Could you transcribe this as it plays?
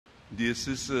Dear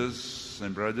sisters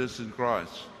and brothers in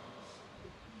Christ,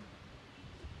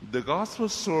 the gospel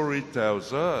story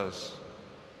tells us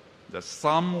that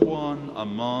someone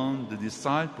among the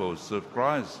disciples of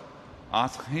Christ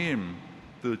asked him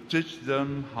to teach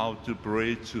them how to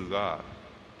pray to God.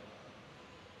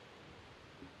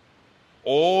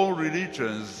 All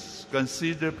religions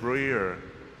consider prayer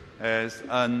as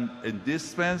an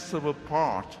indispensable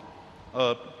part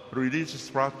of religious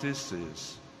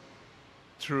practices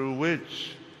through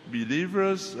which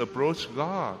believers approach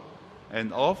God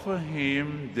and offer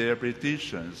Him their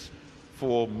petitions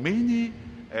for many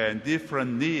and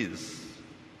different needs.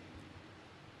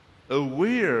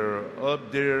 Aware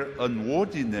of their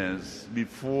unworthiness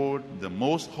before the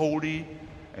Most Holy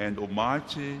and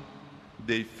Almighty,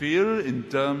 they feel in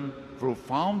them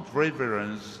profound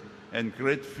reverence and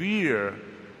great fear,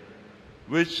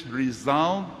 which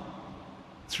resound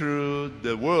through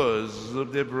the words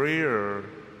of their prayer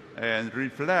and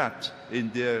reflect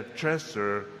in their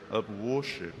gesture of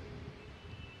worship.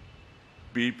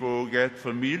 People get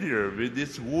familiar with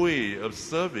this way of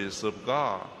service of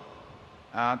God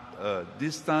at a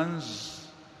distance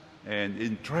and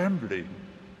in trembling,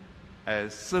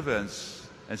 as servants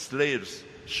and slaves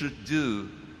should do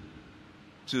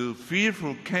to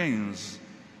fearful kings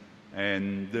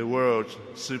and the world's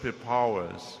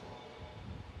superpowers.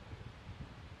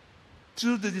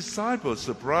 To the disciples'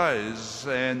 surprise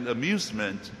and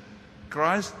amusement,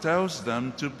 Christ tells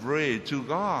them to pray to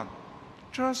God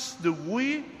just the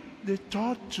way they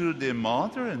taught to their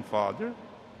mother and father.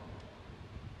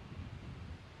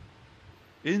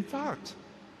 In fact,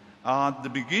 at the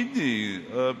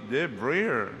beginning of their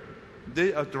prayer,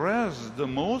 they address the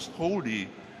most holy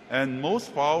and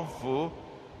most powerful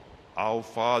Our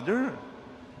Father.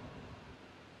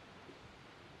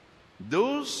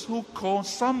 Those who call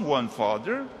someone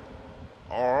Father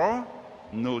are,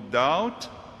 no doubt,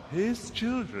 His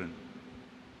children.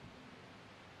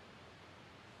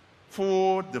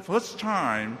 For the first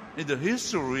time in the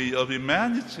history of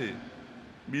humanity,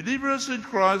 believers in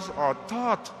Christ are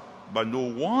taught by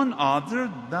no one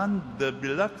other than the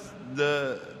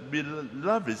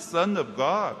beloved Son of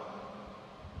God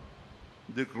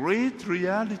the great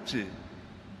reality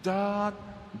that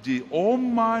the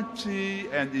Almighty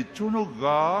and eternal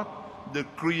God, the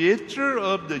Creator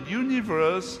of the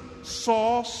universe,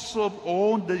 source of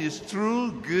all that is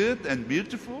true, good, and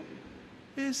beautiful,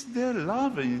 is their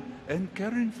loving and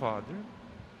caring Father.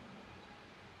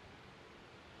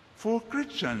 For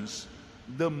Christians,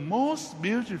 the most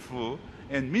beautiful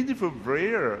and meaningful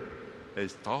prayer,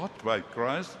 as taught by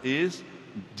Christ, is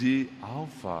the Our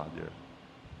Father.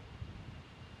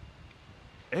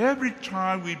 Every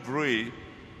time we pray,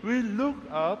 we look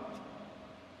up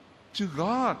to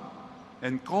God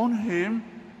and call Him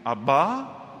Abba,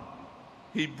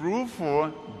 Hebrew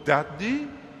for Daddy,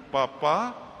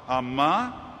 Papa,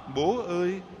 Ama, Bố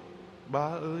ơi,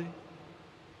 Ba ơi.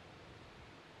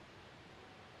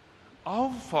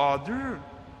 Our Father,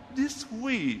 this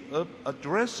way of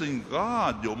addressing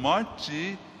God the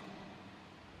Almighty,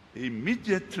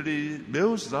 immediately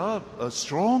builds up a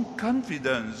strong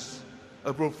confidence,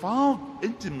 a profound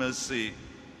intimacy,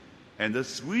 and a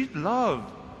sweet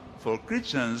love for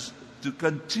Christians to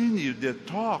continue their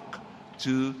talk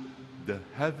to the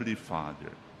Heavenly Father.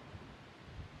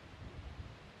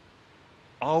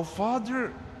 Our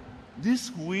Father,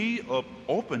 this way of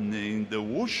opening the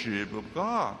worship of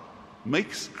God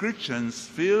makes Christians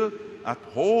feel at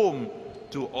home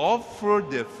to offer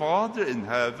their Father in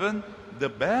heaven the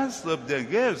best of their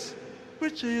gifts,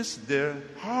 which is their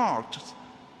hearts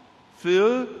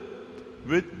filled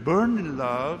with burning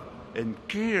love and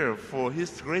care for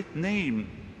His great name,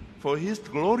 for His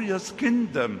glorious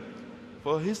kingdom,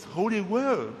 for His holy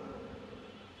will,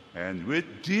 and with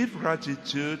deep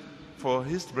gratitude for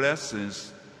His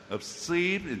blessings of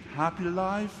safe and happy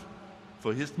life,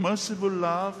 for His merciful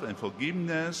love and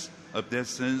forgiveness of their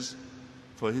sins,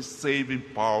 for His saving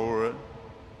power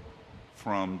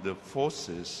from the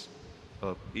forces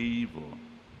of evil.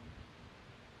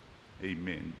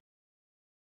 Amen.